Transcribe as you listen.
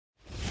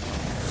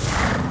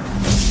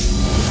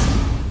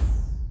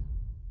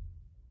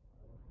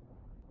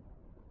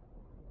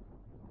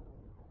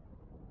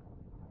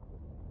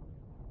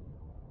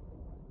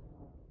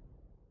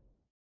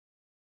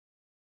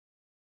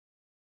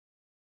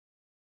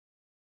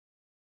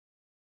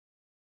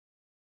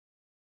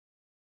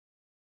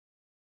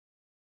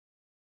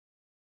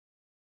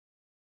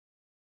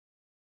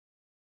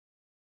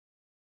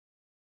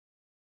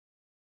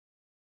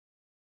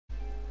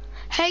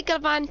Hey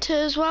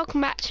Galvanters,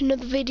 welcome back to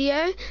another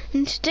video,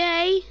 and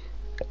today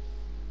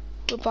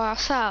we're by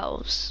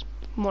ourselves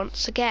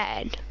once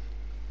again.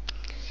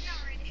 Not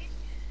really,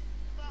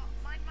 but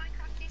my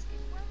Minecraft is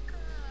broken.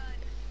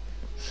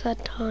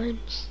 Sad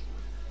times.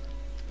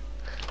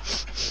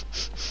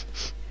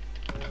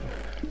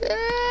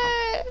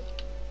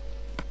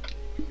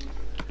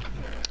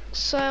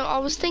 So I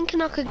was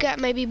thinking I could get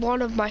maybe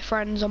one of my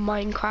friends on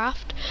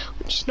Minecraft,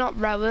 which is not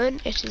Rowan,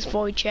 it is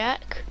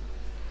Wojciech.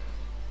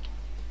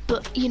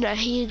 But you know,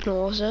 he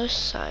ignores us,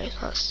 so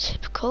that's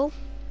typical.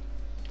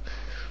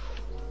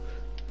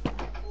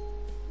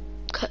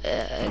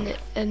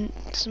 And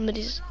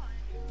somebody's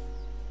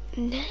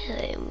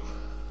no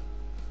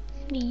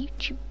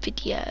YouTube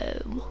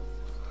video.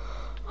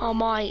 I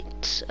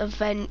might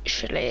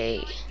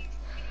eventually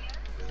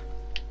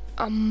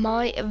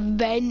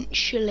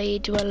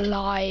do a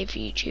live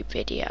YouTube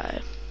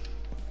video.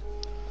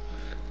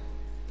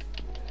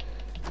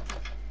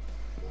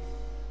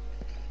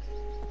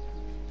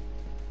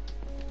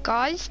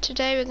 Guys,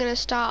 today we're gonna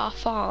start our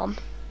farm.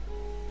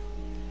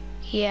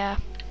 Yeah,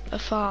 a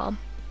farm.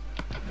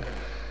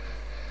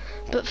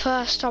 But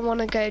first I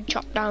wanna go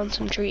chop down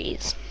some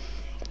trees.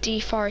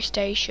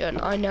 Deforestation,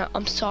 I know,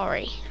 I'm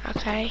sorry,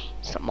 okay?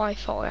 It's not my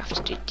fault I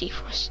have to do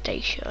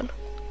deforestation.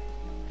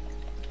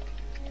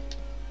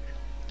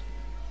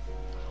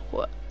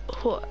 What?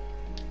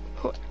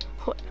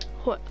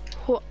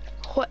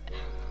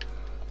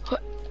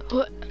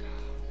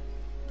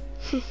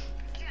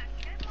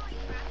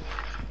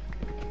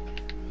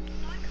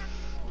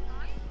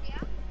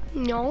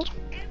 No.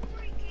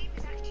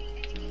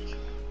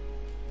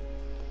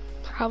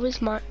 How is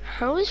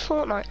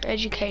Fortnite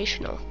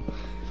educational?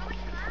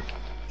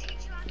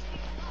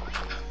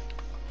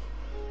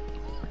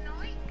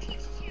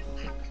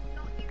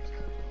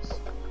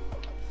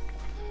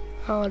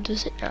 How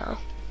does it now?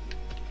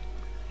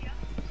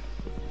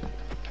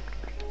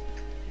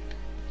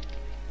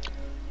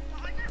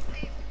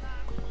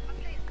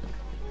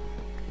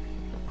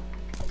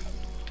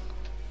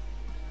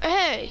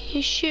 Hey,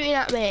 he's shooting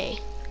at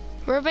me.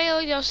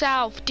 Reveal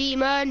yourself,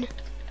 demon.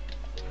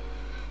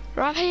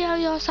 Reveal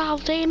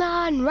yourself,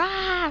 demon.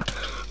 Rah!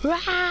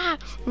 Rah!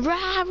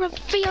 Rah!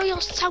 Reveal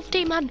yourself,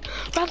 demon.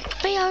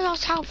 Reveal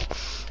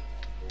yourself.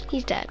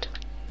 He's dead.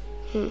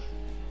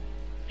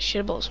 Should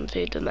have bought some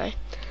food with me.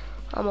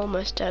 I'm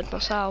almost dead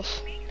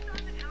myself.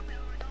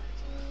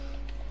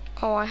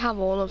 Oh, I have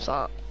all of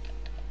that.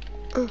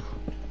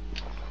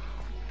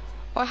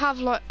 I have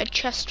like a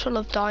chest full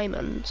of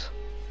diamonds.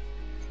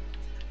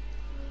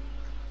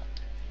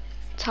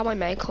 It's how I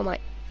make all my,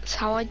 it's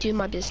how I do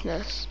my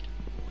business.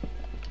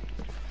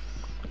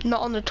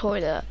 Not on the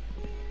toilet.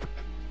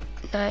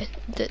 No,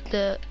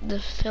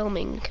 the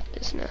filming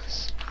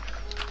business.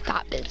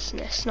 That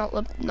business, not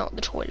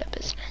the toilet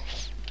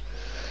business.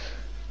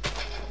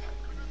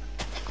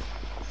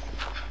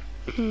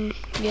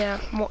 Yeah,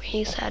 what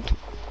he said.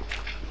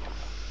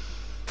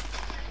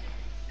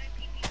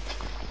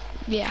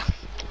 Yeah,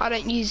 I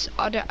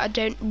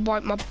don't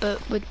wipe my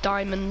butt with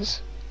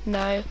diamonds.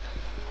 No.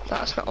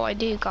 That's not what I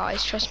do,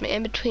 guys. Trust me,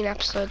 in between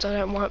episodes I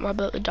don't wipe my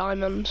butt with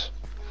diamonds.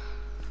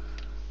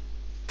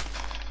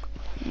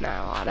 No,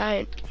 I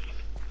don't.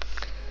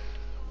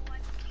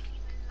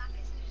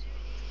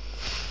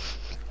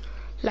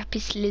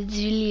 Lapis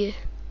lazuli.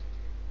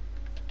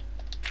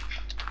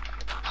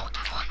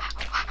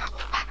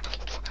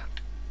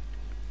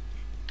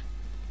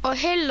 Oh,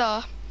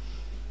 hello.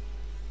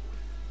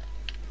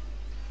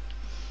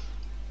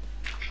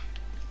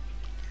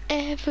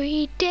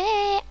 Every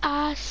day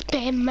I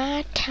spend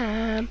my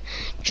time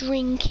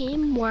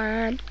drinking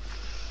wine,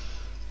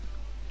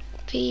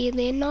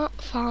 feeling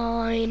not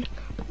fine,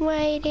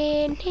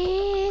 waiting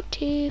here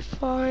to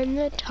find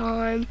the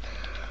time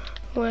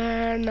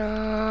when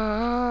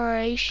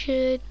I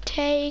should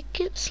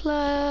take it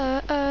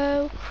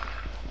slow.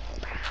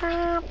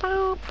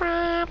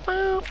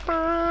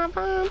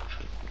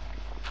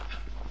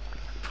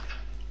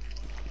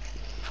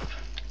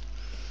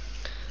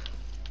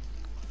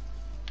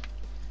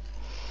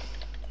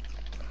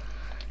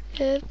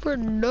 Every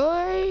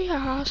day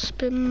I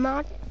spend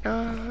my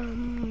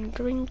time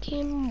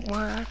drinking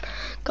wine.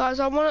 Guys,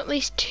 I want at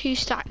least 2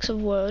 stacks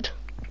of wood.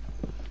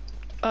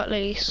 At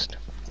least.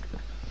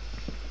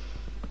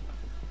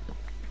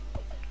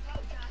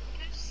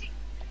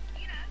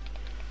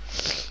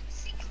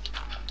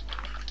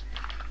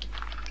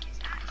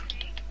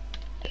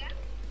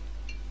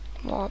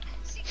 What?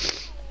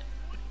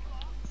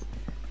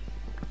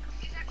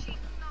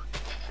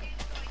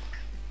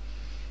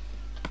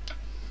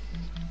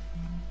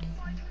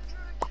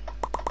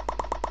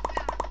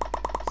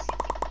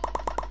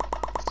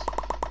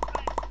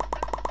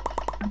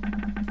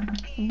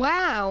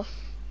 Wow,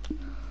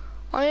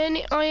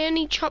 I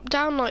only chopped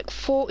down like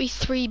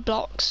 43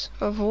 blocks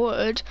of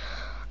wood,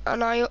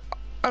 and I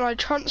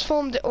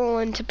transformed it all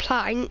into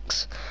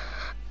planks,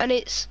 and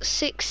it's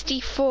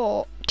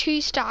 64,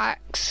 2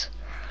 stacks,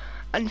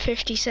 and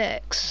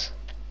 56.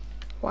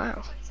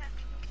 Wow.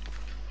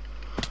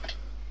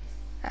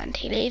 And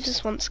he leaves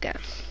us once again.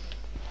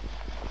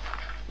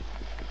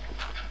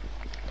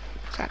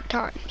 exact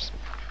times.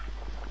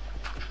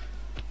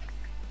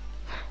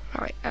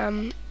 Right,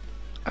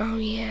 oh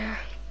yeah.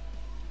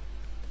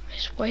 I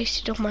just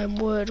wasted all my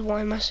wood.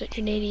 Why am I such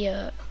an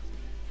idiot?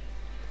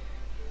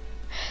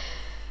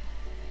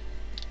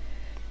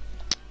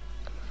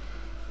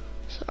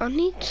 So I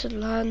need to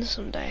learn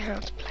someday how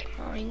to play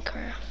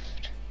Minecraft.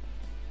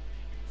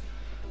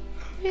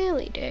 I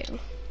really do.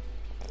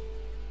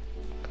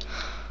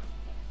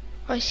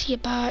 I see a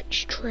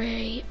birch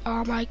tree.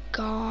 Oh my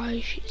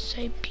gosh, it's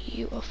so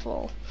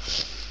beautiful.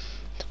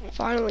 To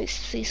finally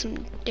see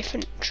some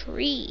different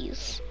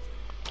trees.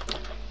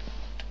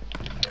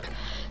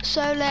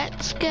 So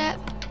let's get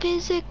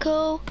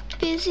physical,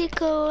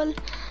 physical.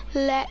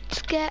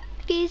 Let's get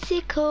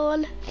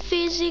physical,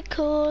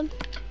 physical.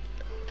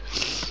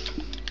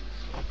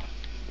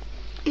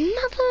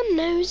 Mother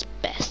knows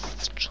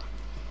best.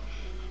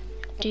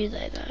 Do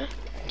they though?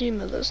 Do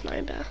mothers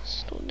know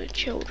best, or do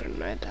children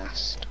know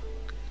best?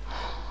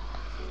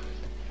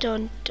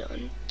 Dun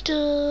dun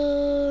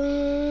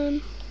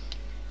dun.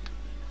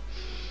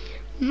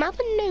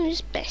 Mother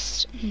knows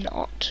best,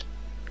 not.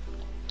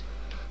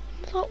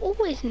 Mother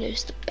always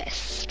knows the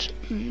best,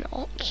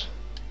 not.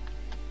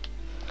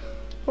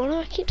 Why do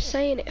I keep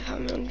saying it?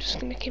 I'm just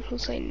gonna keep on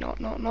saying not.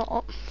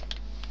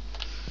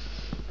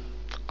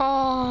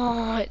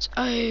 Oh, it's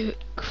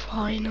oak,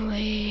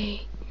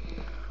 finally.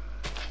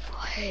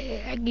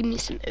 Hey, give me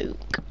some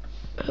oak.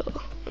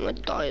 Oh, I'm gonna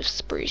die of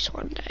spruce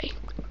one day.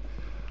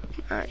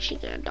 I'm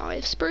actually gonna die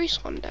of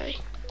spruce one day.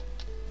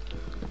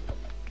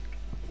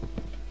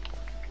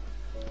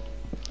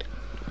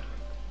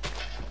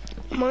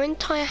 My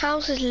entire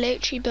house is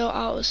literally built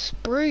out of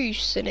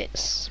spruce, and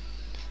it's,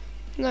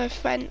 no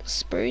offense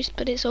spruce,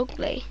 but it's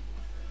ugly.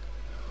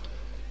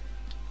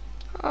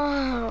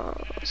 Oh,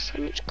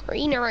 so much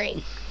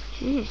greenery.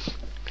 And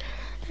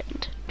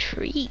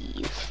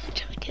trees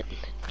which I can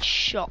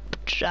chop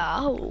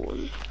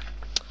down.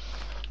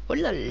 Oh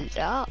la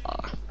la.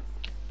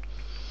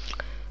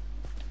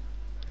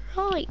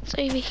 Right,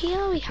 so over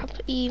here we have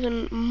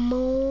even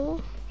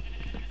more.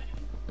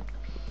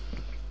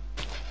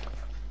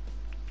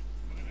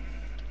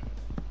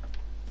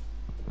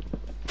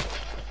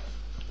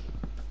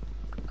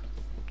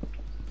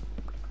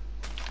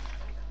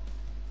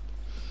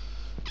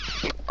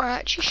 I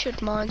actually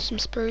should mine some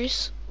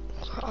spruce.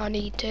 I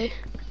need to.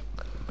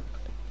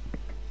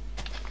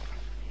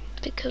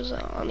 Because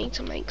I need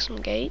to make some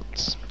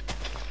gates.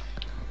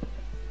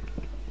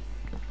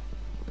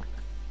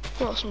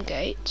 Well, some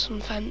gates,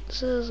 some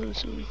fences, and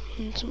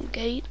some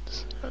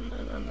gates, and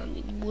I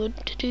need wood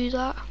to do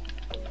that.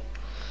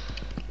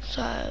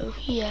 So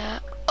yeah.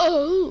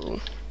 Oh.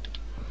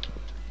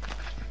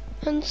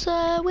 And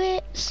so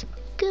it's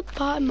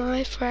goodbye,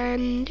 my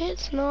friend.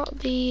 It's not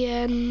the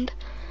end.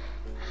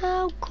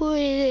 How could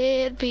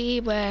it be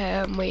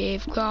when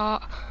we've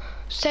got...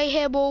 Stay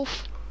here,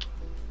 wolf.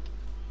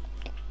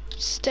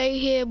 Stay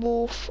here,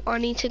 wolf. I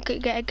need to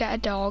get a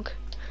dog.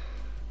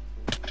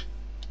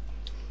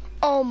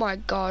 Oh my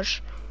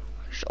gosh.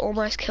 I just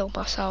almost killed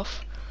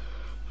myself.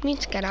 I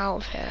need to get out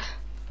of here.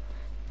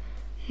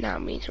 Now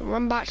we need to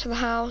run back to the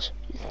house,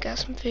 get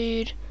some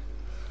food,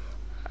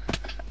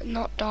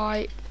 not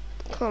die.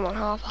 Come on,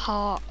 half a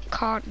heart.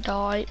 Can't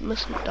die,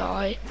 mustn't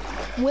die,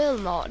 will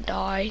not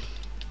die.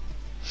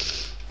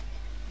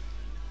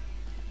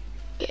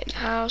 Get in the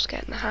house,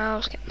 get in the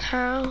house, get in the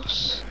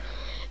house.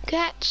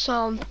 Get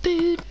some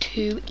food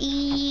to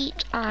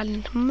eat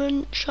and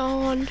munch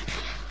on.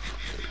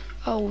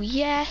 Oh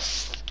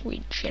yes,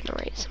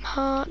 regenerate some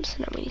hearts,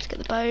 and then we need to get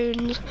the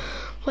bones.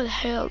 Where the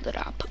hell did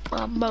I put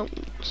my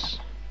bones?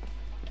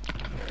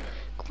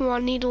 Come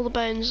on, I need all the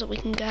bones that we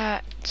can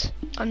get.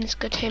 I need to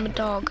go tame a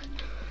dog.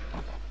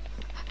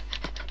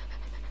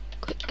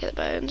 Quick, get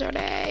the bones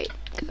ready.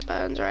 Get the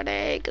bones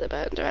ready. Get the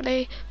bones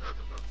ready.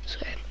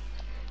 Swim.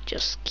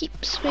 Just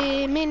keep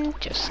swimming.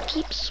 Just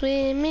keep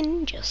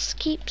swimming. Just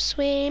keep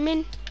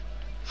swimming.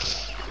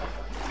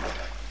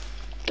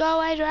 Go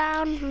away,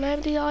 drown.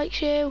 Nobody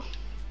likes you.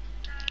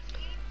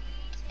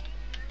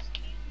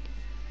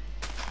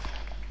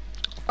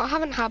 I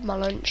haven't had my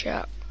lunch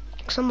yet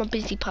because I'm a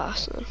busy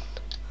person.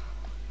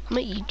 I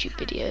make YouTube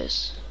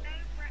videos.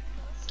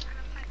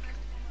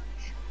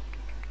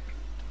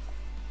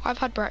 I've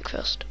had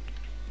breakfast.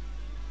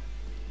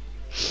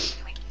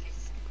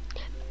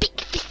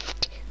 Big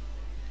fist.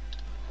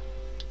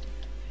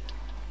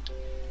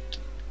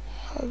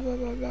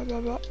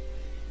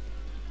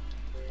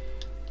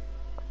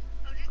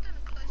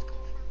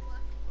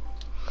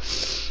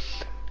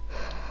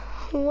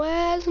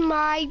 Where's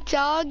my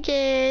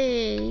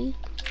doggy?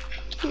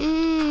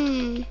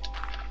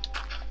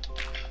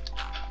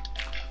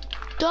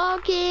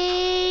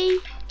 Doggy,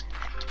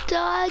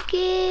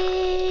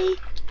 doggy,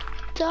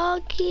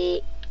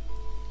 doggy.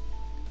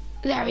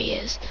 There he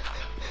is.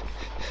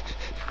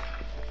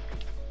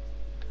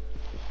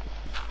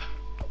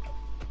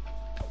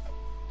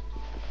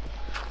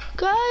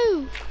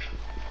 Go!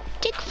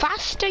 Dig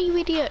faster, you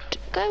idiot!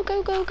 Go,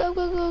 go, go, go,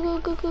 go, go, go,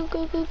 go, go,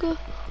 go, go, go.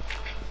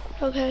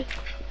 Okay.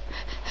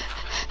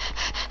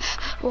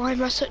 Why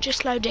am I such a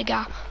slow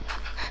digger?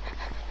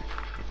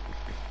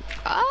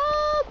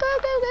 Oh, go.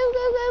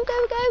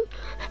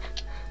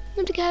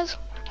 Move the cows.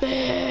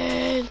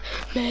 Move.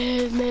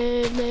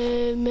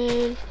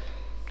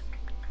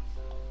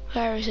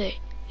 Where is he?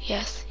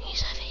 Yes,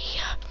 he's over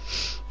here.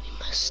 We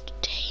must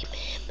tame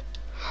him.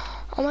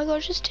 Oh my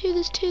gosh, there's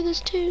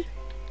two.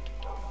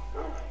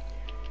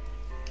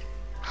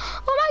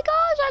 Oh my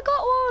gosh, I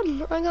got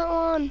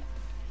one.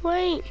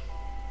 Wait.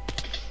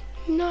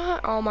 No.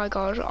 Oh my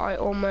gosh, I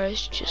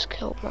almost just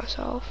killed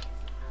myself.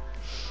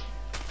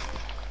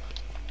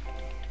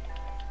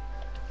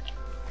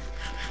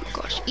 Oh my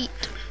gosh, eat.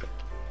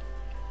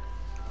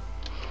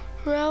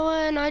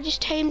 Rowan, I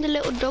just tamed a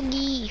little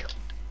doggy.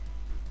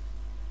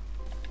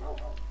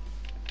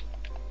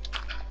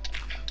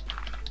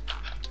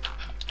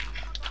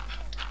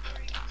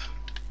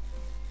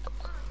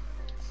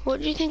 What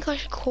do you think I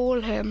should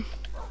call him?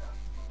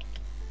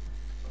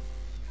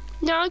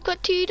 Now I've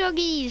got 2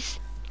 doggies.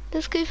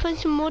 Let's go find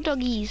some more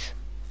doggies.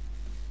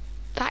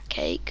 Fat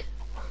cake.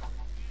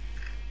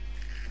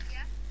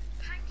 Yeah.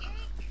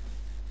 Pancake.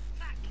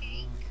 Fat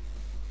cake.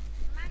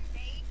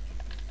 Mandate.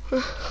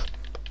 Oh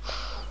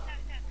No.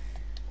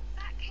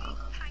 Fat cake,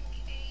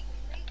 pancake,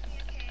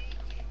 rapier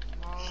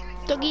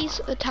cake.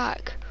 Doggies,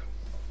 attack.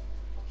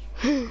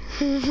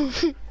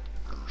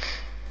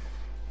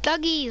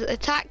 Doggies,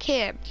 attack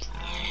him.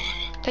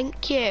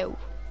 Thank you.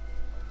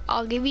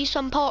 I'll give you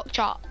some pork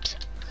chops.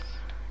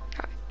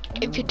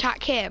 If you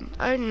attack him,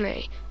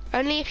 only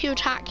if you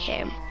attack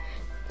him.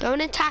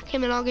 Don't attack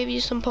him and I'll give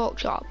you some pork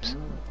chops.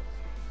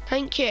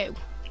 Thank you.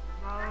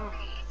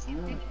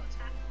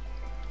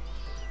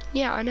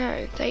 Yeah, I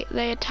know.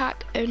 They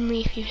attack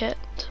only if you hit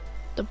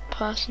the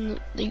person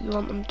that you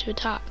want them to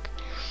attack.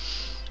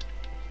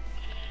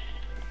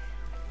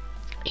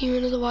 You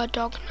another wild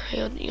dog?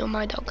 No, you're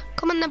my dog.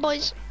 Come on then,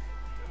 boys.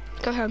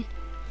 Go home.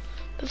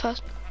 But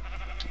first,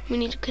 we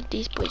need to kill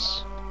these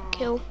boys.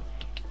 Kill.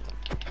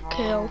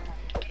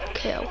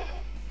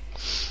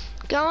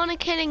 Go on a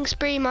killing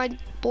spree, my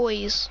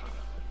boys.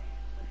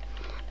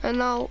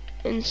 And I'll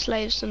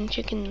enslave some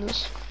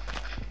chickens.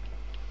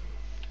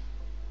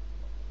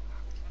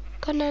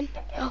 Come on then.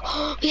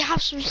 Oh, we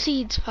have some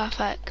seeds.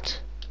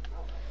 Perfect.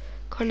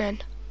 Come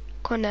on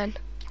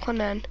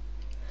then.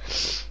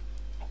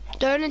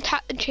 Don't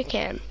attack the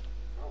chicken.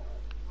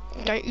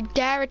 Don't you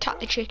dare attack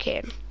the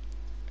chicken.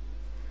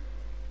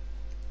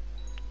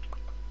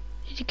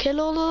 Did you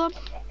kill all of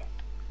them?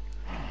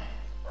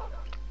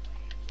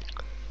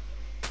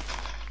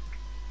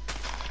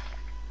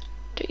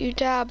 Don't you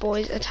dare,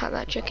 boys, attack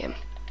that chicken.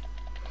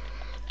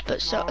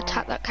 But so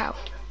attack that cow.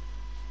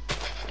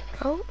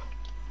 Oh.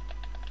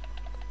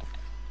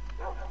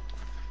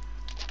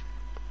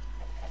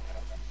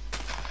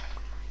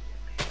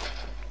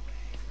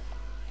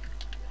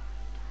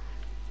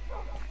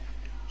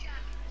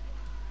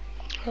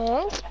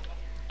 Oh.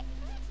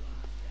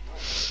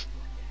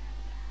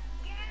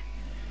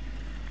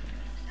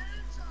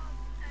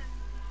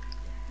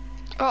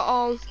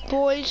 Uh-oh,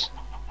 boys.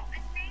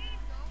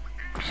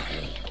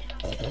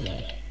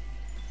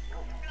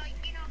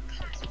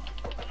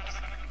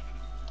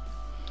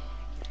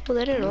 Well,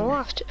 they don't all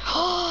have to.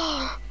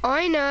 Oh,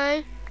 I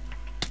know.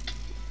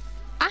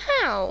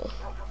 Ow!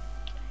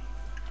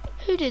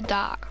 Who did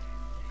that?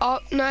 Oh,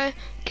 no.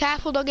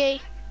 Careful,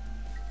 doggy.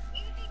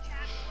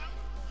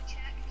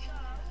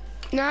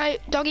 No,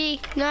 doggy.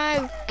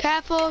 No.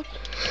 Careful.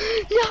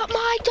 Not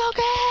my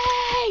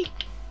doggy!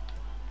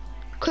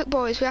 Quick,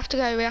 boys. We have to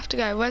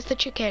go. Where's the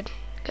chicken?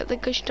 Get the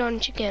gosh darn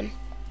chicken.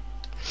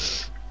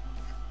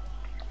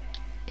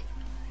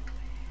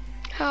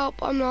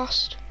 Help, I'm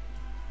lost.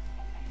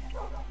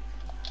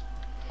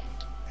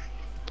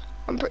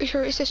 I'm pretty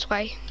sure it's this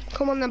way.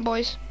 Come on then,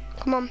 boys.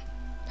 Come on.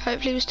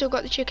 Hopefully we still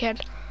got the chicken.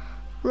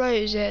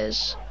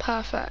 Roses.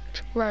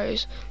 Perfect.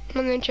 Rose.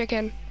 Come on then,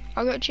 chicken.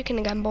 I'll get chicken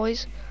again,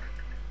 boys.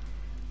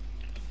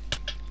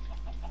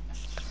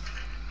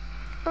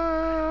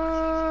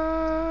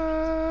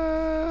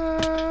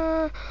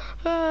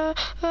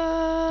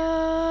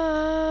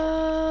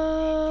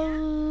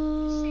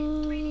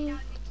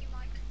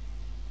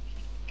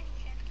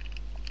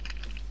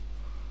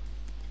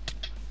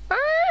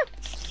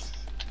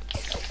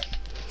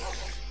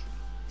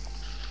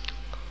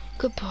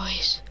 Good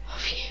boys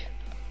of you.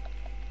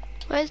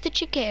 Where's the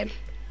chicken?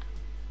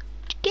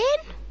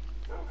 Chicken?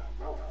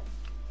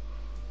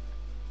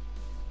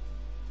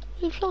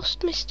 We've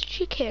lost Mr.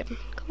 Chicken.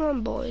 Come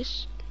on,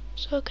 boys.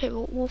 It's okay,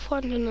 we'll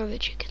find another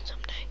chicken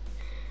someday.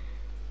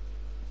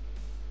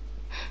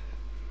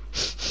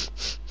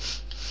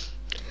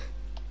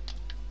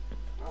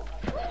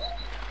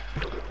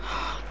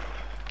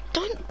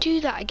 Don't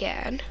do that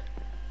again.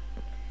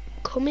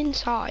 Come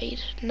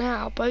inside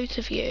now, both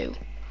of you.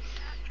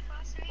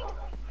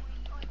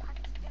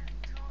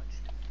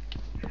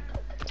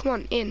 Come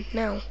on, in,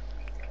 now.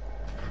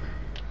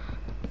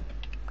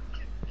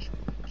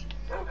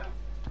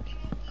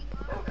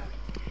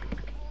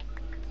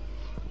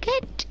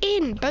 Get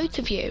in, both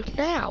of you,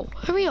 now.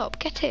 Hurry up,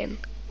 get in.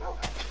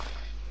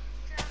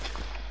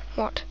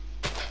 What?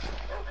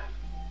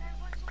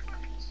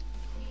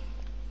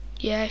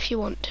 Yeah, if you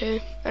want to.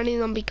 Any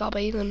zombie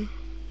gobby, then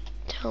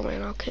tell me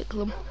and I'll kick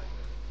them.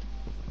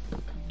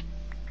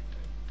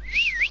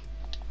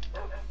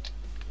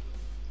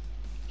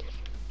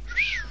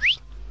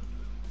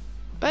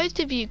 Both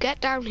of you, get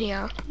down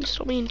here.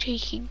 Stop being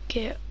cheeky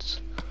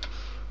gits.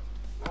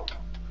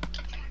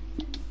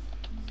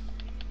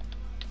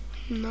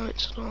 No,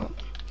 it's not.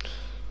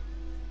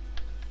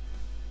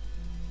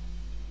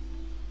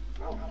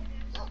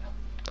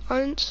 I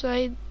didn't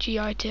say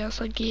GIT, I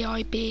said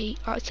GIB.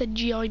 I said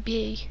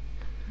GIB.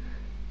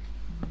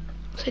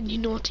 I said you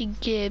naughty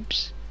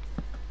Gibbs.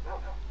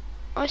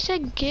 I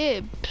said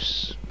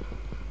Gibbs.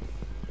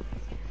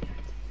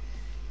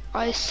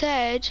 I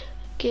said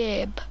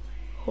Gib.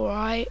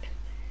 Alright.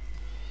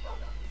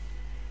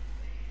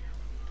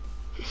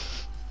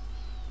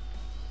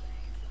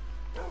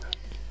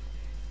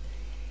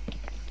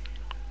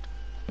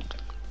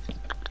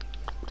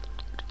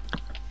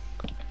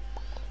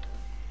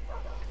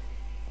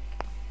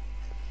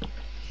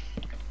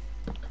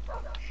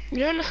 You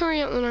don't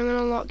hurry up, then I'm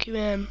gonna lock you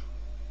in.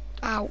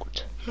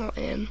 Out, not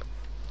in.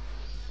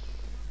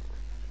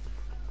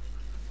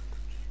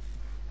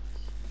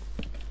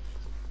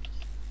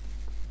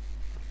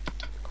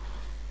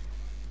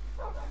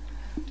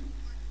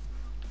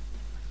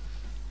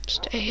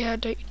 Stay here,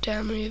 don't you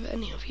dare move,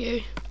 any of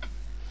you.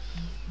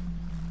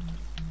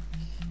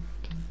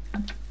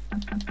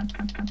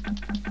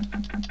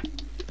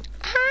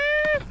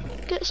 Ah,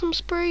 get some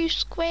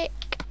spruce, quick.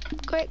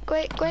 Quick,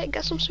 quick, quick,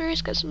 get some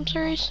spruce, get some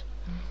spruce.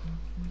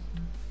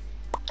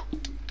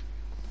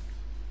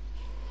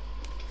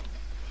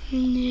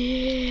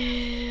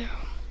 Yeah.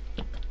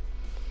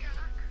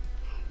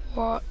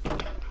 What?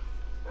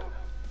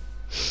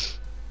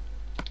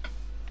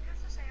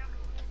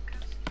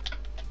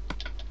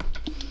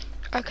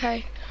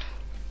 Okay.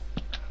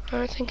 I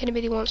don't think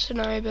anybody wants to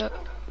know, but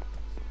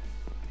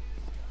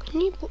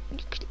can you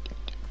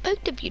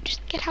both of you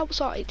just get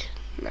outside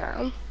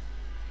now?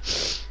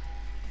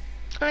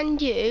 And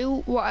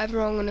you,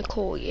 whatever I'm gonna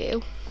call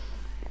you,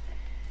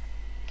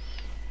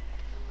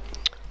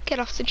 get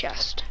off the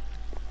chest.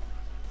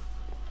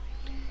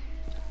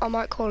 I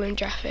might call him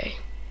Jeffy.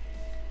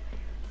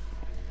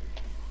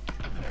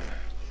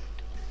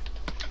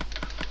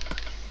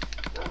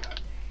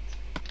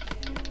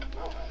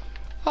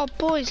 Oh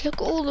boys, look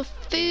at all the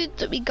food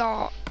that we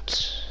got.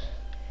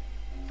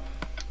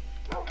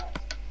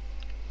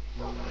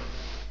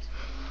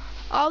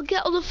 I'll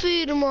get all the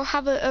food and we'll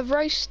have a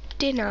roast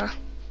dinner.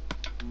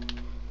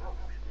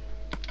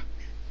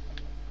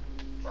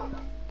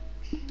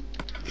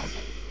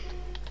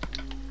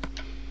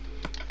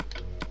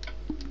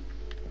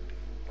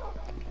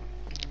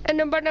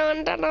 Anybody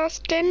want a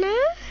roast dinner?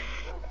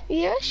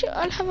 Yes,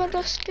 I'll have a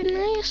roast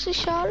dinner, yes I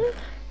shall.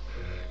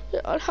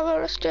 I'll have a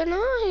roast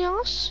dinner,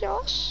 yes,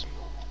 yes.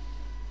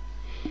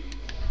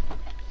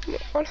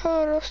 I'll have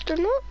a roast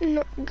dinner.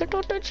 No, get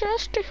out the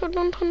chest if you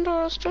don't want a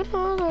roast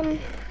dinner, then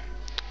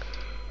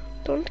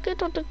don't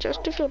get out the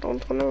chest if you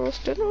don't want a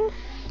roast dinner,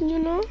 you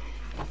know.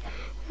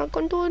 I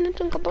can't do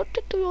anything about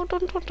it if you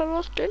don't want a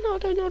roast dinner,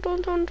 then you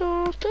don't want a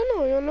roast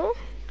dinner, you know.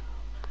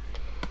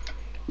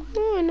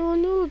 Oh, I never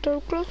knew there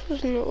were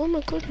glasses in it. Oh my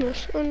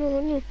goodness, I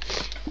never knew.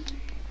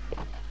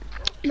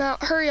 Now,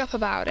 hurry up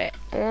about it,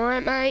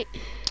 alright mate?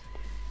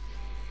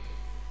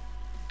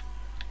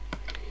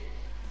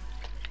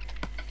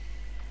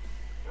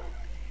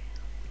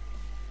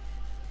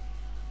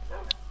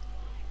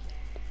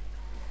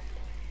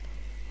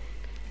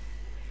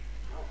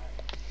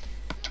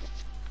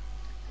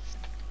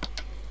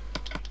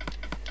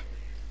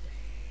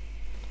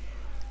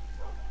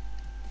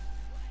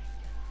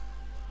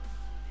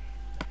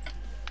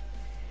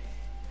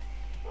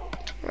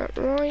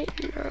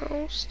 Right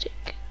now,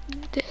 stick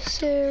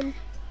this in.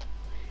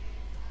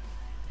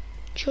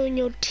 Join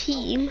your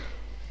team.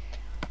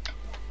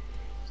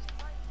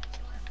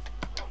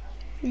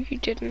 You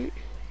didn't.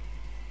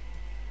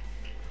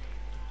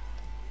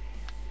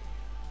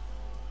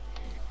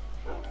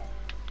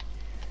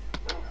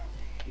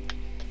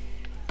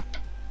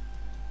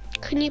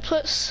 Can you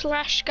put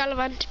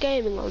 /Gallivant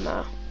Gaming on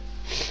there?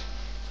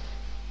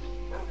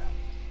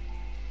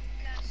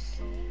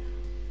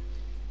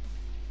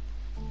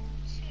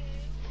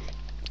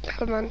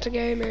 Gallivant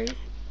Gaming.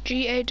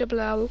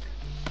 GALL.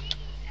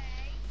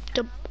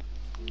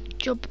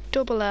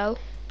 Double L.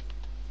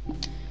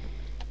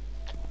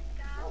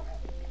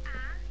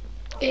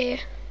 E.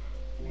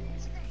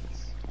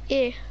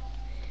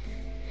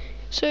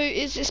 So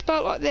is it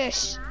spelled like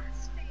this?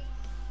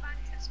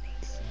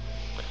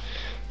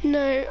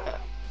 No.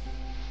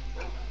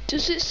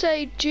 Does it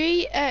say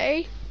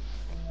GA?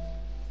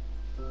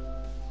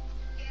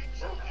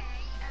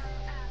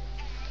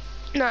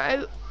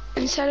 No.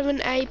 Instead of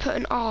an A, put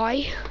an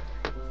I.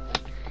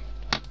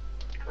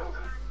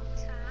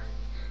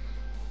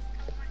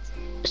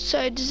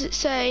 So does it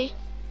say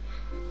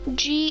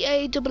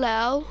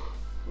GALL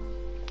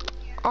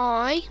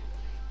I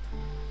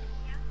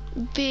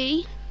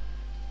B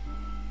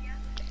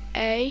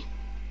A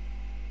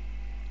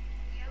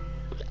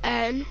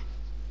N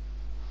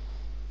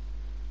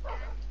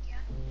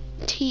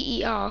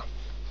T-E-R.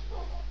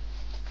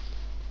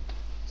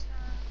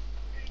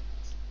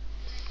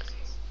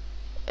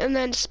 And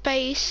then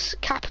space,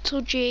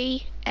 capital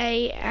G-A-M-I-N-G.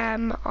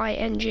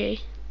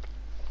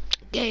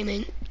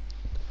 Gaming.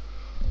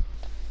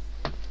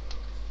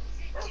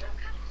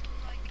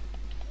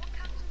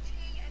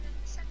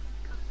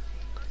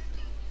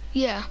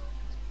 Yeah.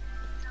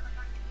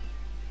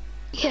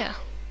 Yeah.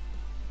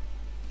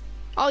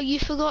 Oh, you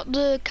forgot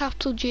the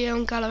capital G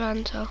on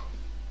Galavanta.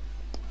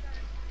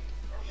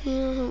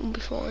 Yeah, it'll be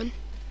fine.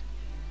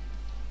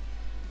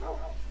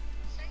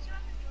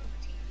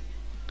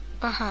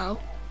 How?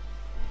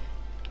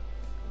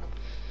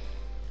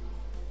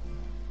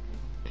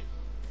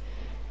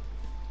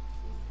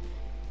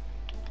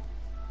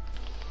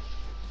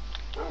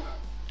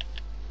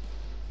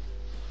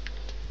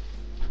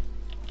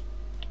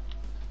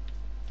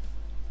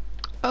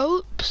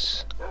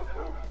 Oops.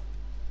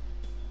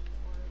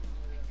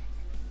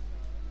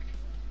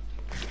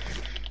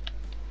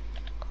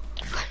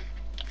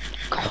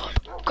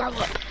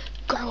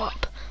 Grow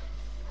up.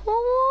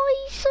 Oh,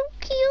 he's so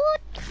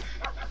cute.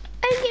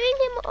 I'm giving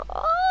him.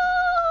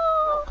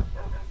 Oh,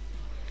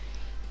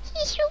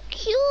 he's so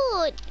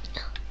cute.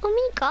 Oh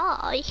my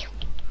gosh.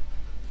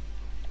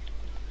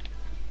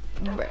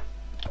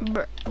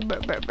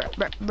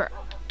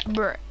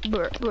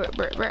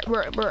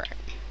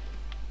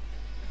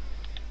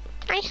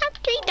 I have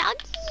 3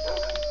 doggies.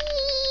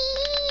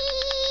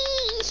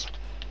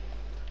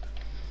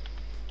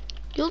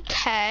 You're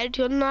Ted,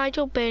 you're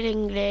Nigel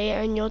Billingsley,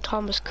 and you're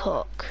Thomas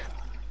Cook.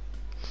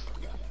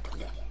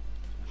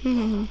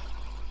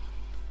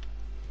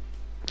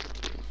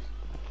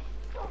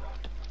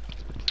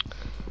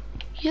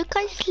 Your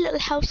guys' little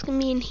house can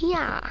be in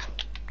here.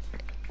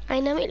 I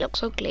know it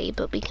looks ugly,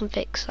 but we can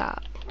fix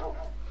that.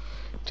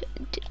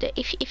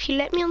 If you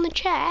let me on the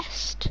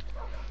chest,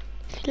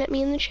 then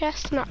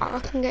I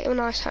can get you a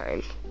nice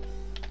home.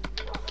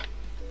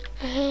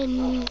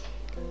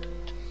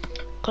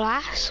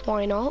 Glass,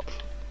 why not?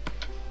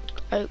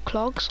 Oak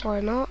logs, why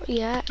not?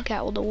 Yeah,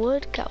 get all the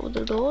wood, get all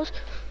the doors,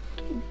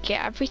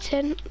 get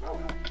everything.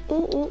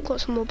 Oh,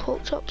 got some more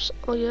pork chops.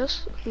 Oh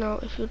yes. Now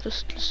if you'll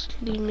just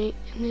leave me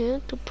in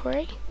here to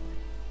pray,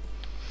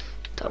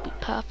 that'll be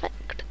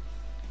perfect.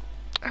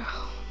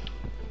 Oh,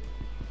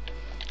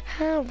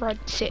 how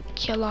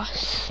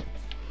ridiculous.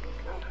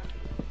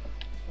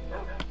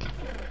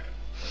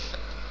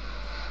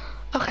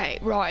 Okay,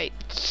 right.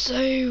 So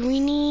we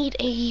need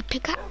a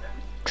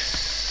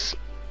pickaxe.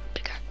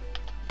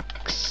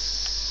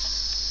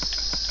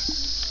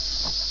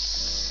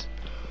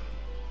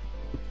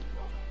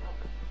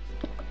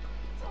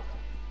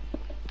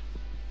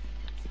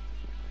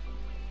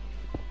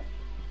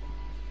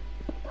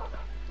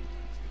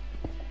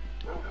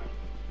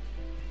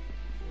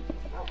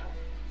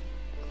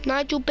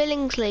 Nigel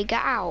Billingsley,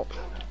 get out.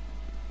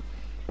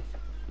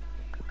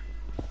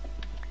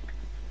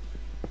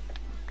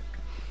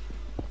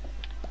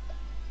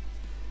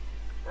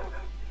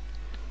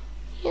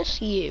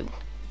 Yes, you.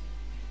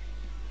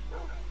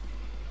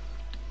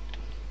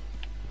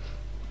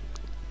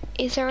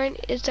 Is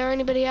there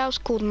anybody else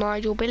called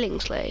Nigel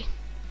Billingsley?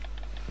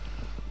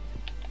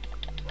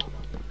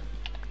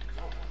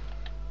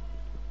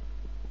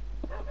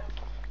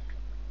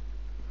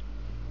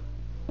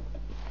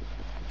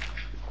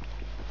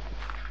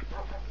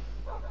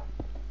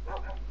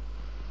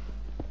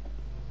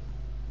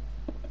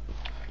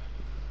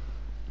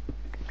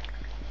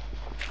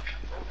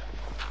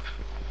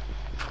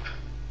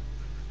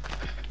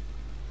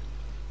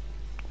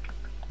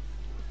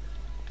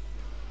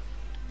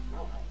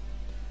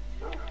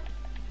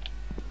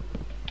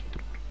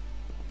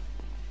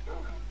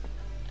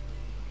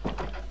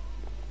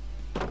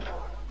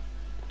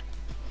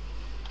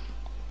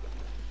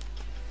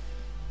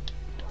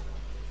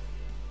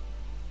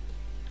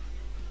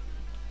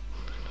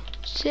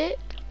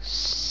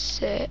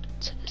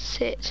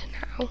 Sit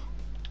now.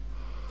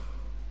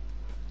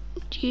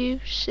 You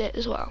sit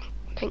as well.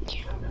 Thank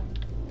you.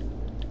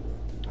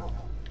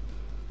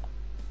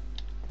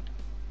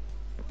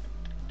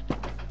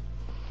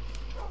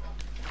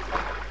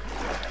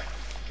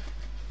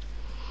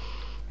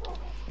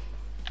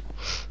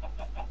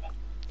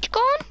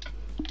 Gone?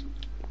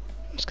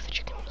 Let's get the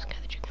chicken.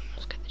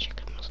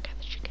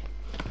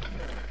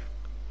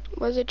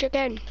 Where's the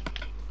chicken?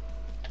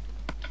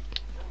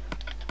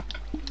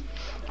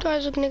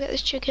 Guys, we're gonna get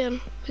this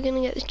chicken. We're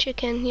gonna get this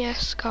chicken.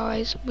 Yes,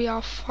 guys, we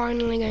are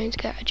finally going to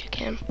get a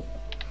chicken.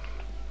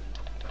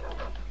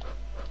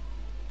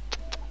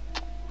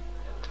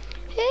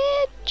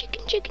 Hey,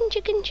 chicken. Hey,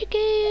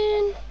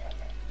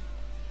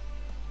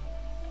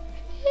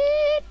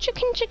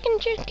 chicken.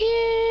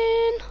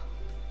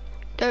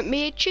 Don't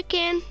be a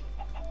chicken.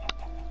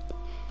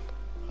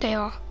 They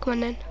are. Come on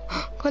then.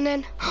 Come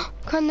on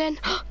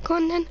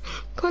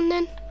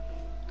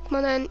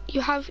then.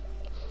 You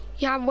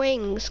have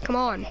wings, come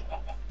on.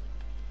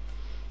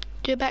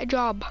 Do a better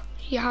job.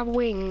 You have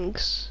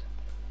wings.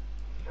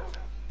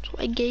 That's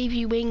what I gave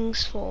you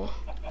wings for.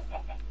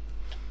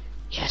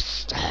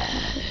 Yes.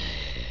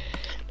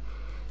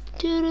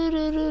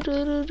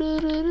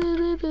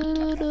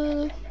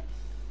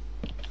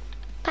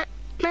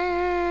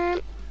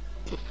 Batman.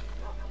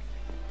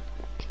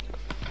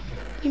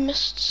 We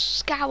must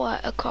scour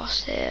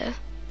across here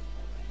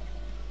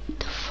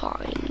to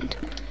find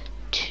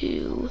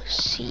 2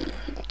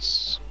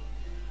 seeds.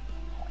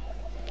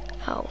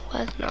 Oh,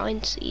 there's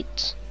 9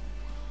 seeds.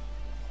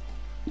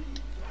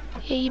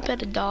 Yeah, you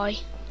better die,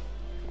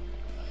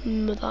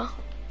 mother.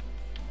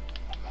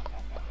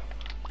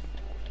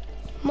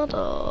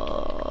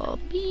 Mother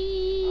beep.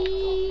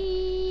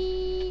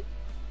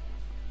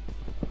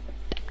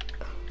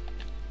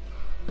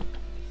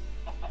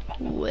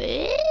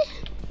 Where?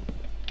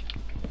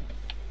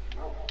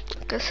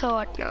 Okay, so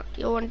what now?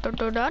 You want to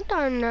do that,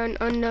 and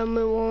then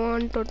we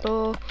want to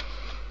go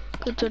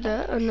to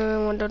that, and then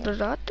we want to do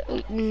that.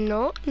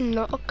 No,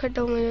 okay,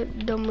 then we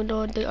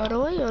do it the other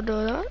way. You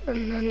do that,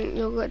 and then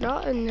you get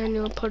that, and then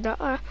you put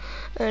that,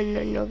 and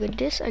then you get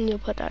this, and you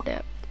put that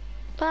there.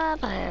 Bye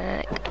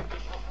bye.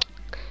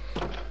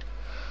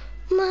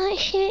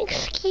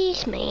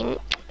 Excuse me.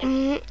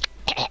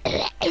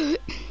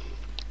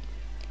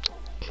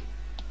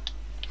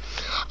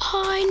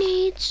 I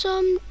need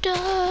some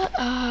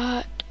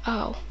dirt.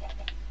 Oh.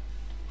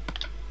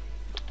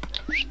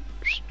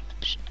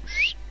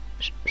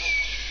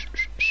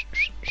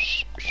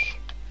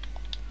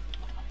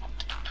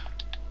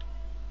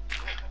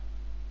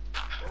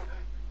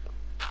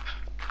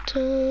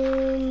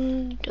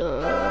 Dun,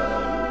 dun,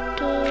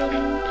 dun,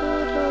 dun,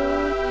 dun,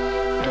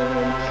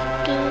 dun,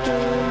 dun, dun, dun,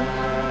 dun.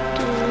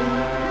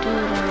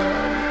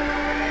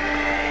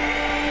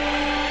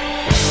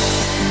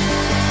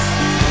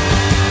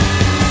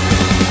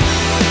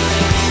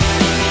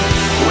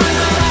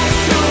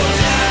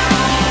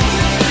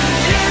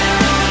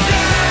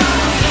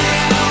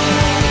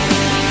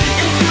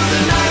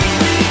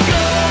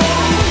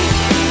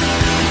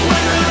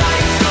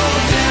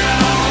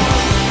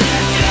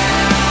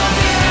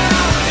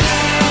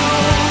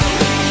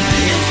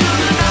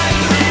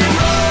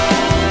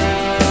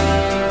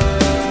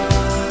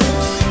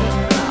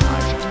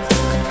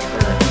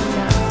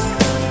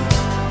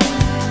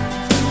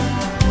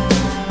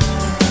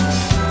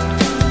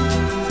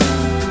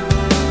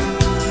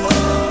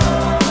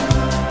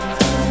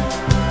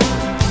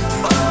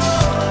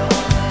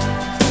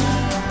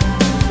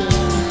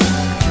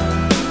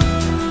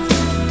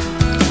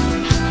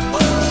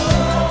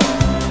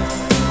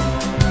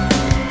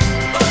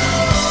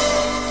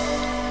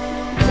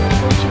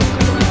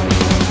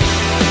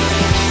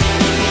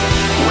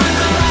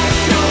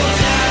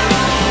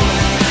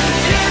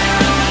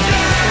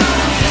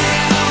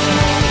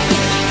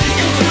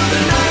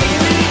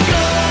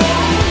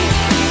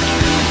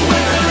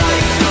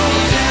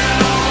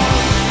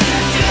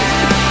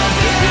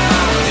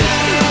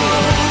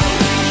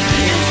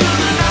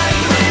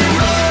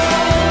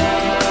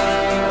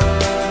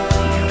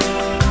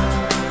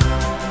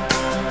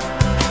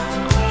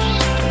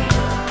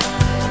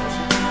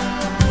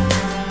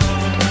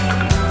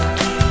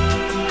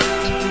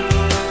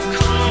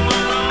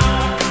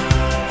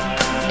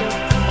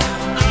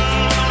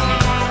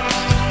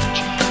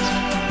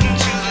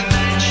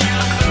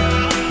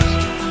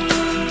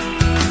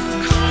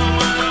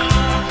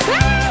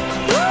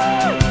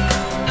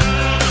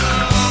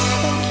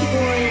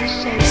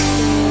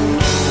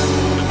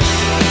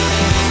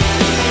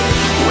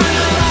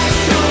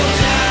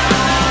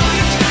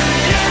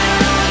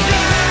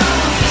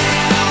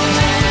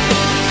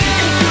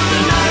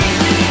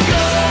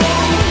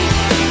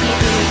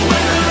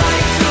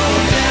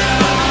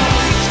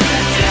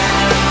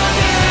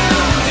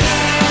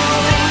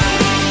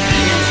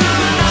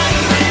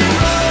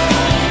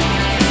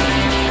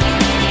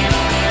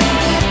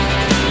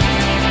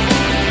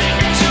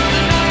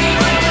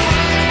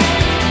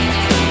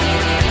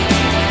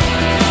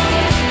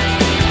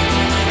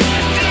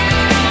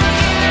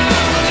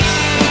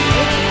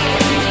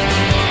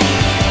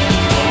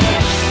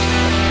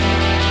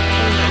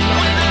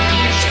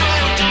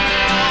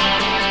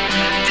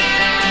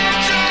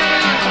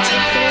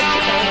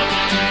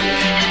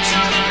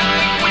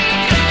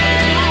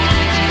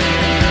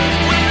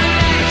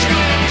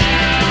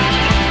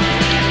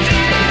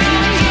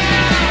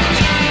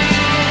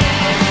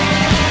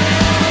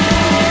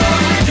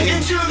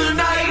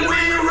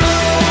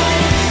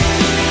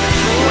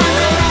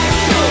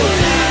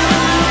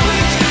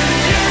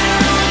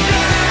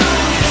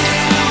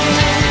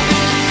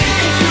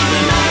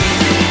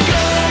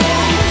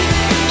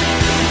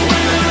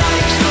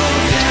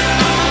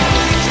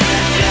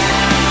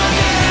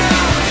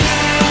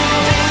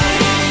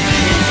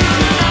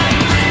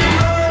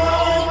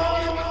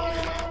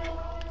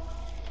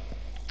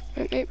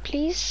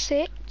 Please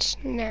sit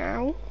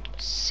now.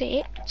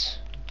 Sit.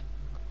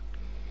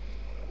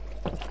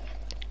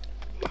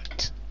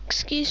 Right,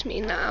 excuse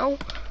me now.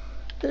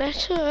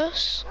 Let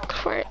us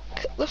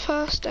crack the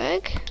first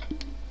egg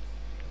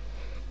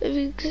of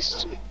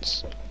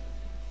existence.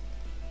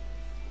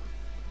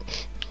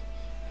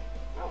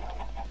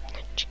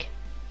 Chicken,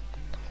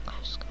 come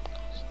close, come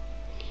close.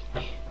 I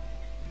need you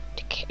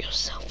to get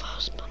yourself a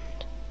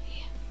husband.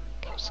 Yeah,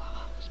 get yourself a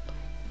husband.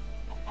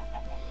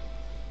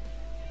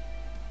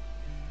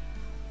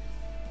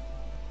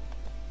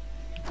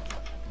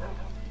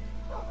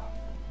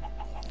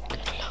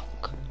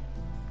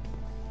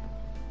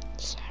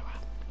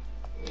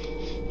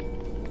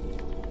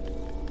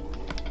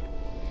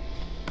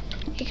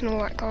 and all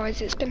that,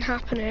 guys. It's been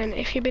happening.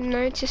 If you've been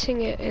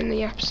noticing it in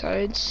the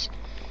episodes,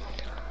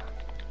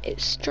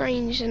 it's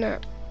strange, isn't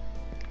it?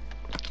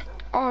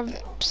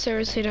 I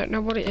seriously don't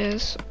know what it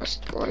is. It's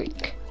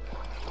like,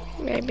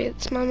 maybe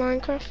it's my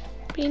Minecraft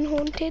being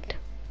haunted.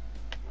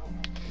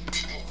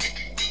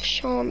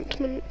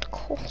 Enchantment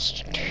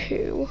cost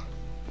 2.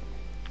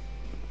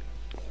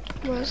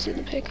 Where's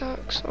the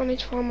pickaxe? I need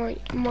to find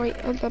my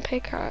other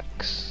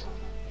pickaxe.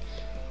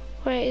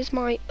 Where is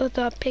my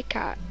other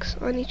pickaxe?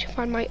 I need to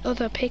find my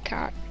other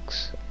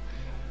pickaxe.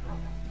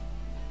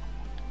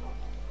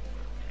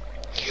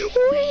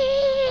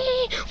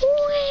 Whee!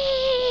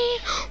 Whee!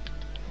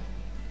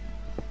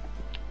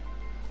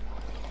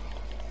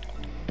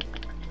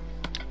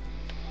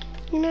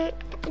 You know,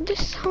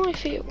 this is how I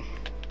feel.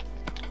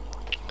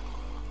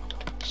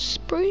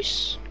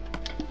 Spruce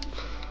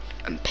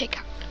and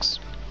pickaxe.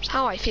 That's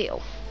how I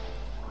feel.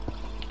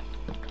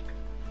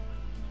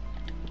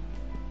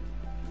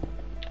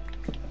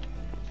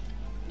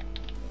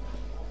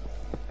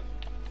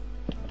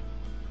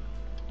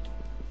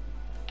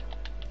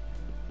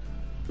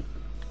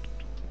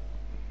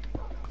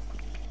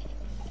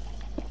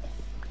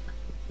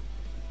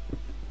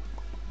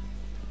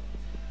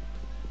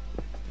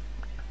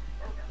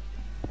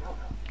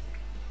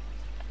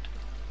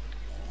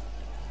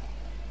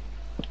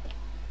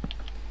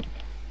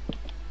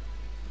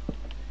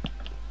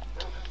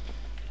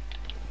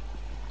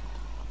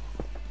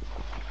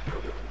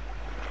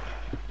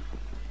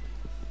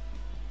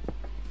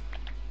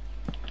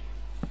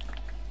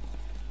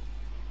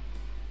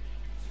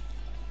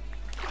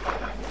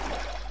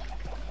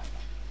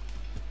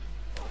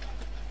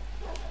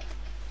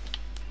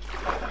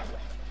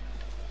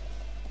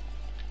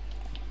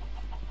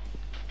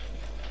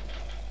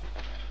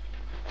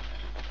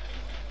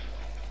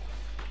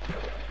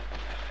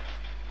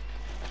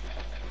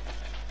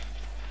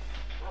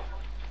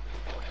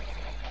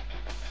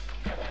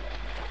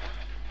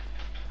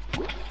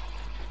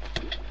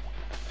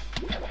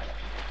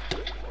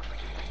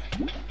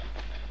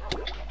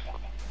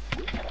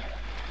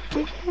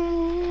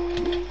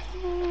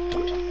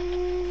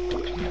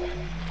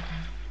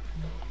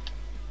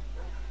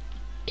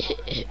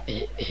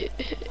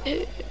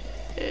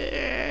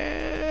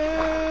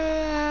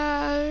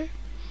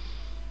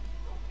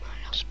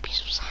 Lost a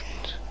piece of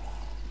sand.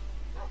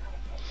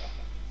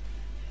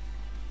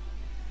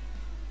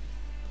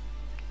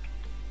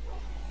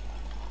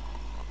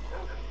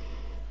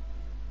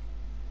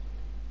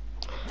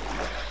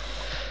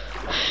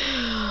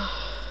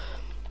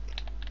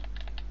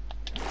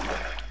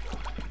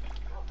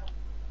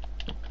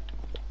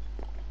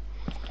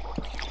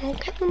 I'll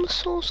get them a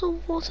source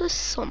of water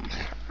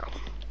somehow.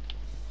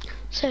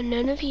 So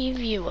none of you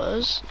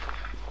viewers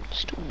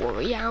just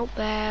worry out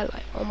there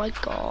like, oh my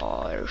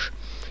gosh,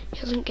 he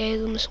hasn't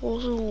gave them a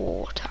source of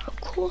water. Of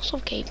course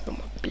I've gave them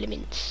a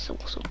blimmin'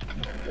 source of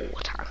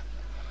water.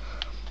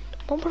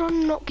 Why would I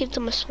not give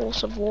them a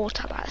source of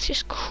water? That's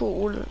just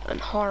cruel and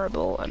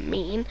horrible and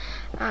mean.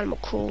 Animal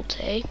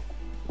cruelty.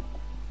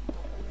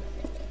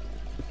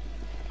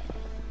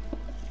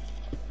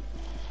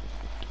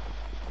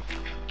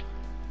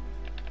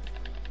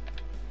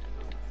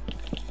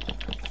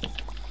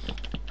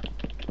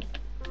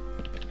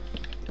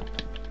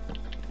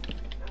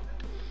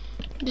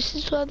 This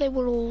is where they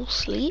will all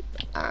sleep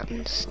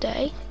and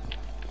stay.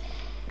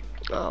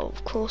 Oh,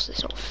 of course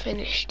it's not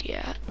finished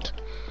yet,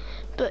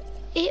 but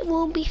it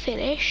will be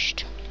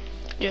finished,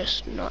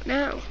 just not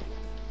now.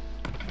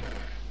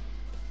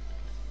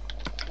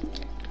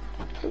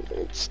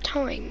 It's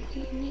time.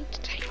 You need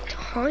to take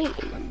time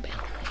and build.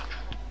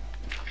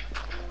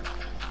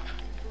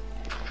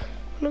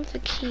 One of the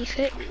key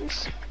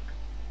things.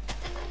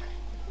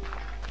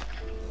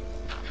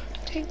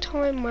 Take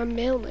time when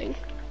building.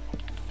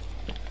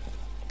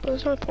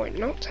 There's no point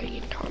not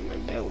taking time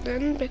when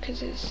building,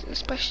 because it's,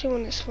 especially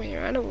when it's for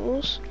your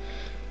animals,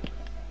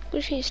 you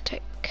need to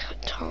take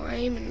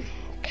time and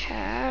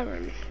care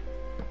and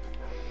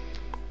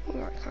all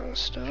that kind of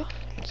stuff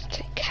to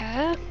take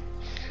care.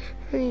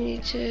 And you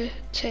need to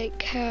take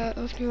care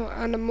of your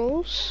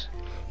animals.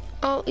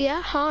 Oh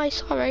yeah, hi,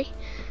 sorry.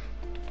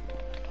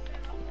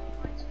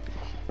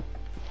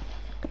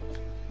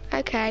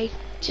 Okay,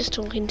 just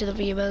talking to the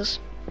viewers.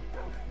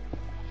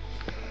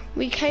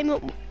 We came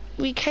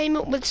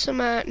up with some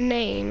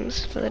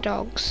names for the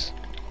dogs.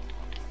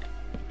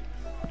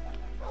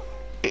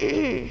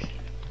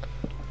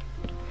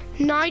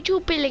 Nigel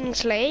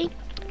Billingsley,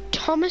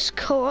 Thomas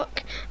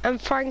Cook,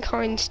 and Frank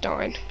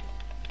Einstein.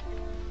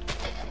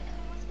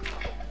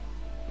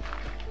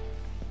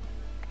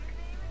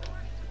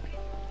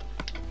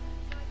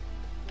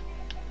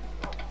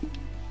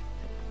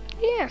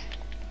 Yeah.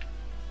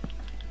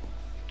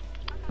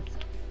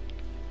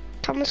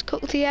 Thomas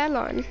Cook, the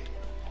airline.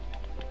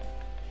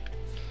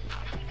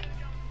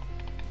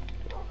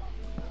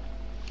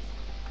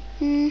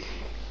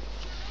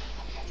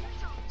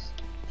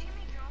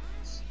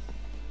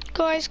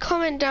 Guys,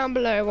 comment down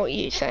below what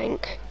you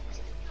think.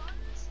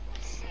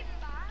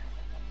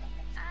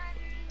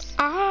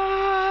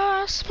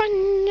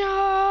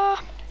 España.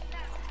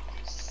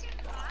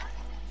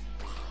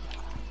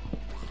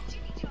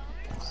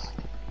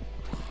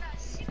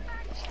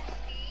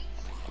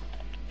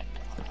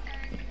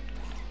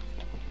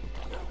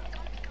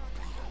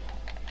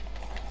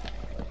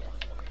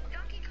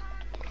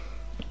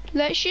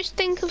 Let's just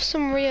think of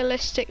some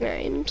realistic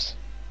names.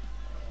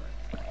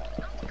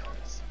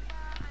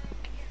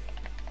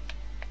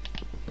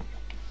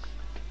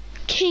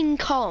 King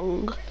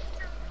Kong.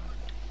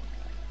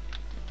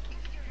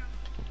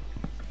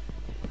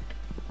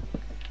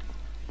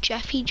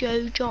 Jeffy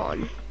Joe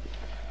John.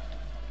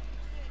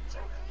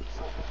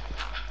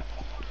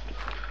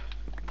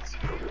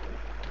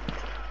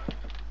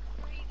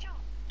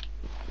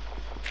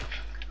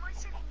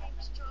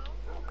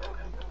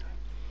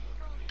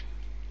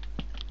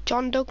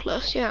 John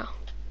Douglas, yeah.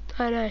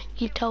 I know,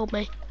 you told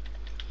me.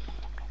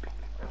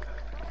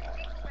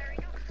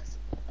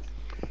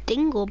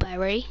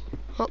 Dingleberry?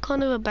 What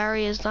kind of a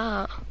berry is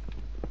that?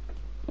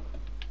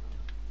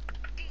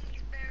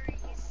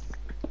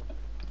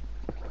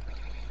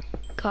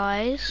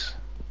 Guys,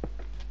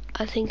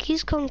 I think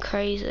he's gone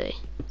crazy.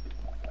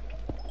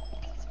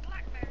 These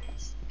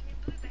blackberries,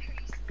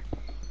 blueberries.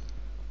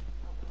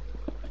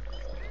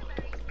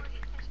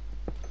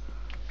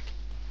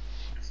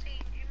 See,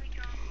 here we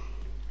go.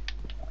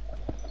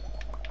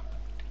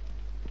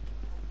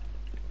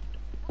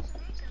 What's the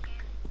news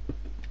again?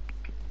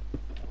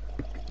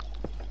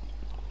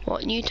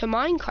 What, new to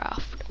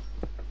Minecraft?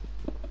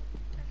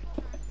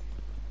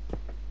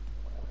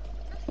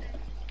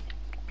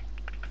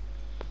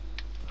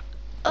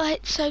 Oh,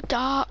 it's so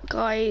dark,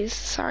 guys.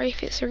 Sorry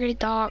if it's really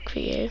dark for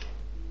you.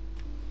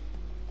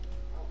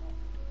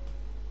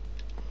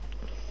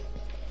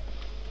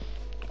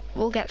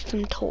 We'll get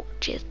some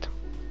torches.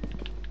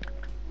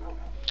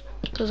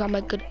 Because I'm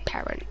a good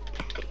parent.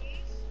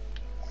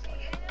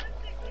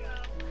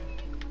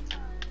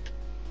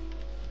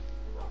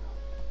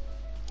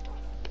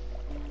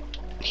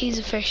 He's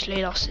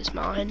officially lost his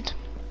mind.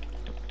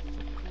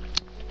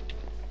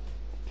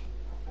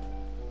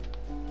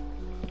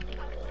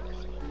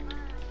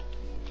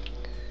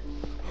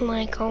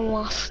 Like I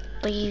lost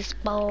these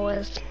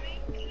boys.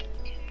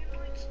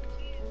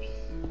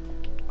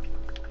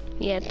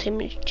 Yeah, too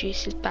much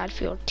juice is bad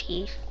for your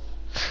teeth.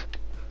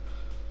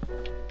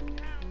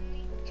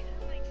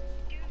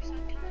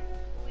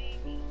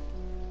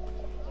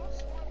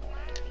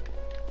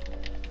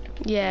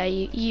 Yeah,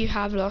 you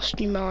have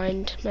lost your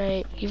mind,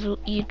 mate.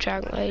 You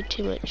drank way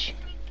too much.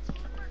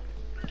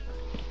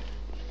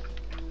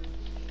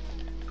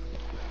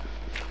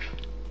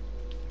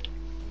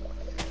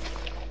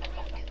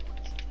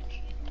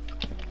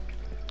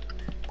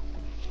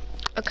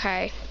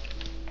 Okay.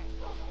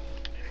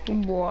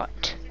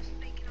 What?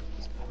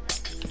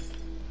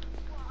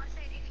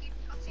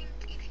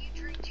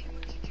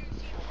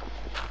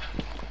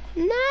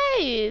 No!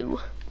 You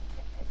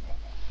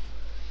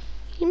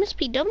must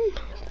be dumb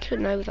to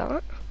know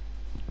that.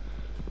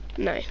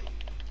 No.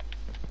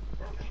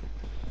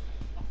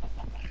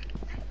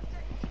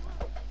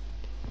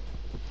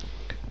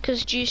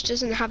 Because juice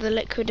doesn't have the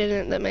liquid in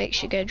it that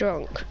makes you go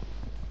drunk.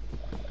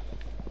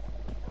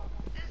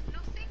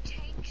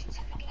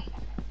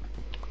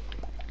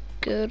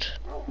 Good.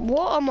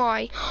 What am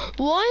I?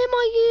 Why am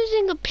I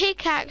using a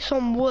pickaxe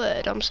on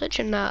wood? I'm such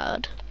a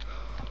nerd.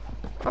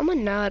 I'm a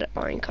nerd at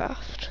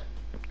Minecraft.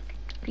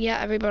 Yeah,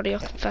 everybody, I'll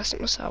confess it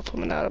myself.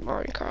 I'm a nerd at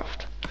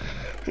Minecraft.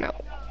 No.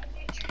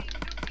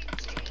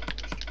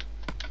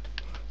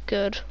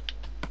 Good.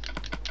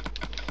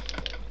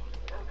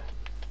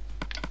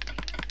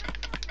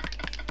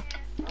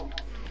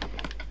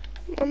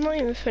 I'm not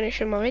even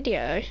finishing my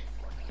video.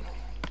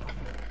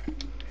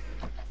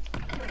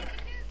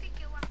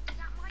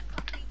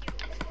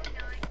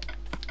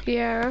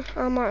 Yeah,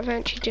 I might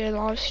eventually do a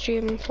live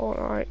stream in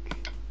Fortnite.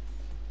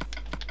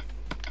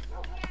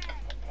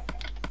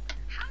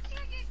 How did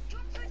I just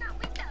jump through that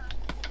window?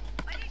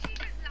 Why did you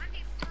just land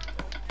it?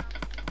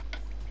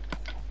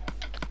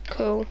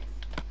 Cool.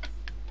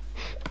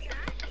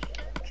 Jack,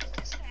 just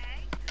to say,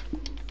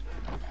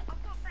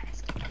 I've got better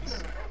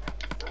skins.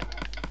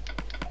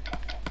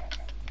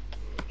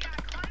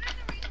 Jack, I know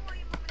the reason why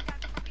your mum and dad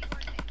probably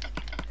won't let you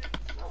get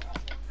the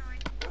Minecraft.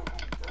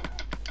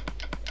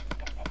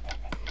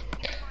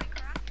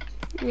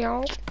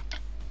 Yeah.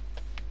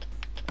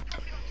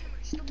 Probably got too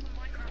much stuff on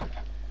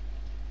Minecraft.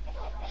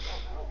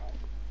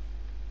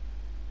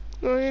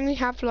 I only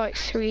have like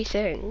 3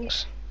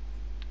 things.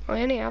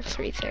 I only have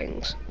 3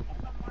 things.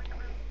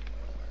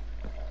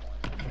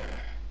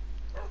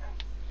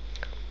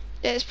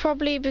 It's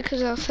probably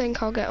because I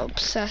think I'll get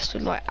obsessed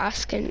with like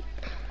asking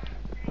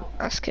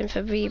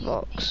for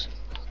V-Bucks.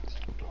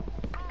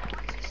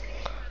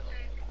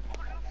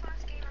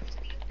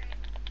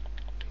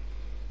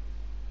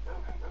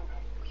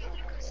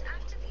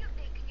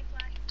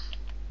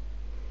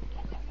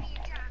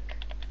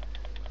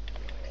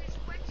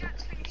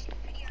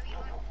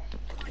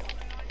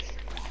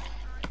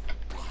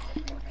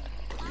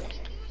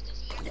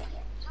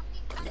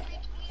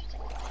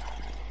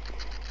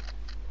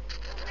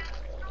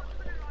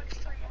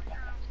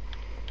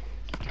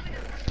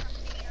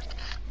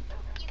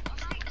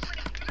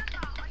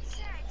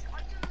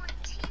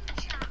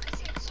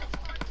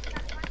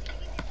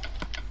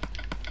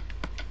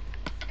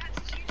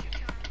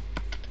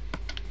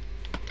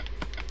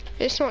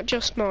 It's not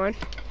just mine.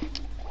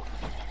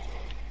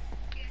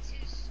 Yes,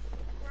 it's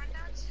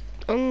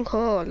on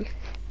call. Wait,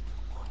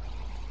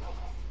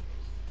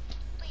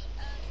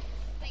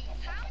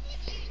 how many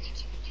views did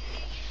you do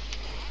they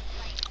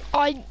get? Like,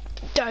 I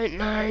don't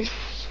know.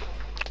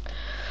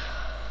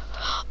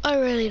 I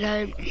really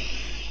don't. I'm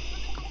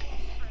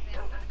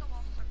gonna go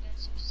off for a bit,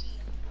 so see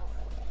you.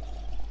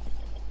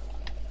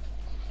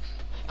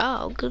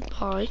 Oh,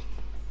 goodbye.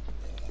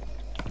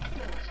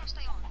 I'll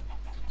stay on.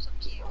 It's up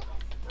to you.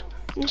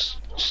 Just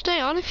stay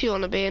on if you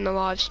want to be in the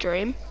live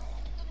stream.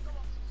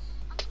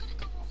 I'm gonna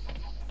go off.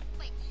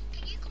 Wait,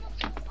 can you come up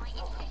for like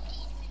in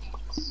 15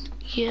 minutes?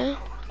 Yeah.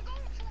 I'm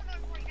going for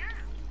one right now.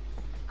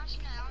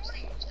 Actually, no, I'll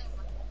stay on.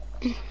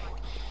 Okay.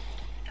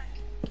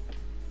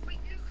 Wait,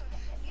 Lucas,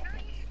 you know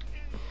you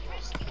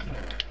missed it.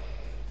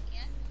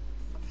 Yeah?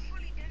 I've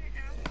fully done it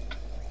now.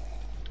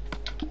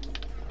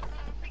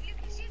 But you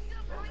can see if you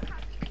have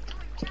Minecraft, you can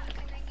join Jack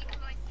and then you can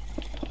like,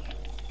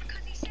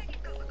 because he said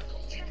you've got like a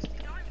whole chest of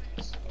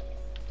diamonds.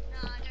 No,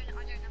 I don't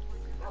have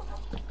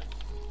Minecraft.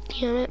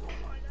 Damn it.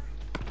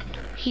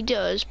 He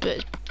does, but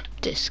his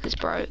disc is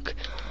broke.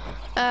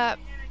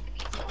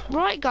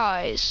 Right,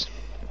 guys.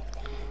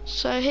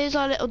 So here's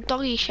our little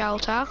doggy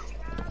shelter.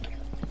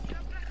 You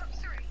have Black Ops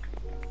 3?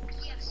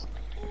 Yes.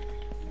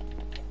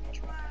 Do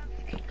you have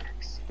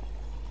Apex?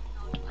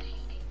 No, I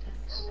hate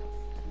Apex.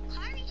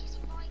 Harry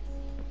isn't like me.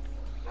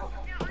 No,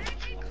 I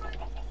actually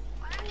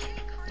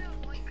kind of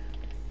like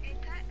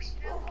Apex,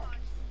 you know why?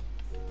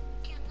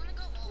 Okay, I'm gonna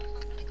go off.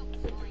 I'm gonna go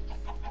blind.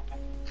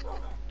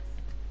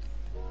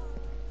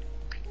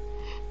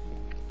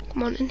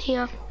 Come on, in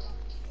here.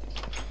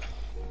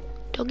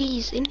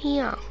 Doggies, in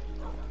here.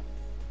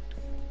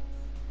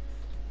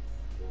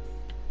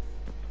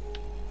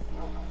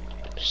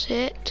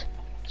 Sit.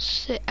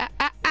 Sit. Ah,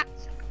 ah, ah.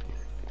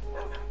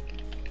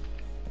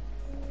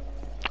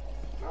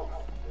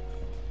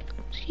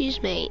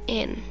 Excuse me,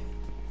 in.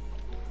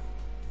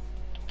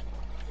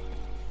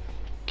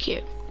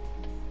 Cute.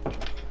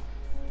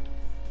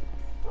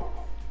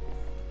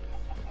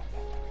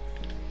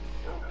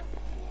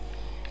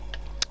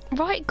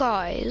 Right,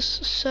 guys,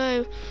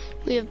 so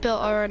we have built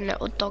our own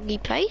little doggy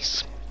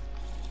place.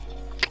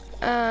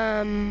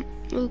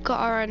 We've got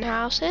our own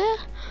house here.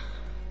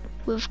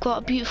 We've got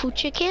a beautiful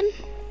chicken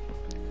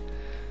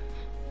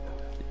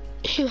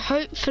who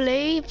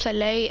hopefully, if they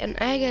lay an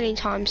egg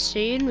anytime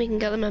soon, we can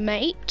get them a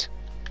mate.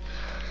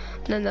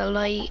 And then they'll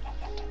lay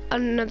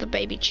another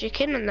baby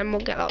chicken, and then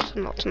we'll get lots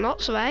and lots and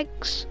lots of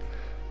eggs.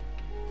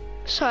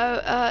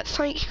 So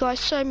thank you guys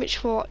so much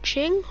for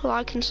watching.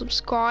 Like and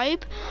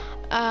subscribe.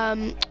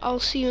 I'll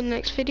see you in the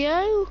next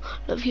video.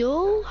 Love you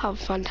all. Have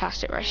a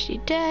fantastic rest of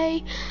your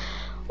day.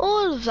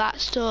 All of that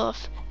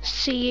stuff.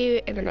 See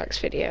you in the next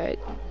video.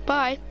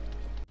 Bye.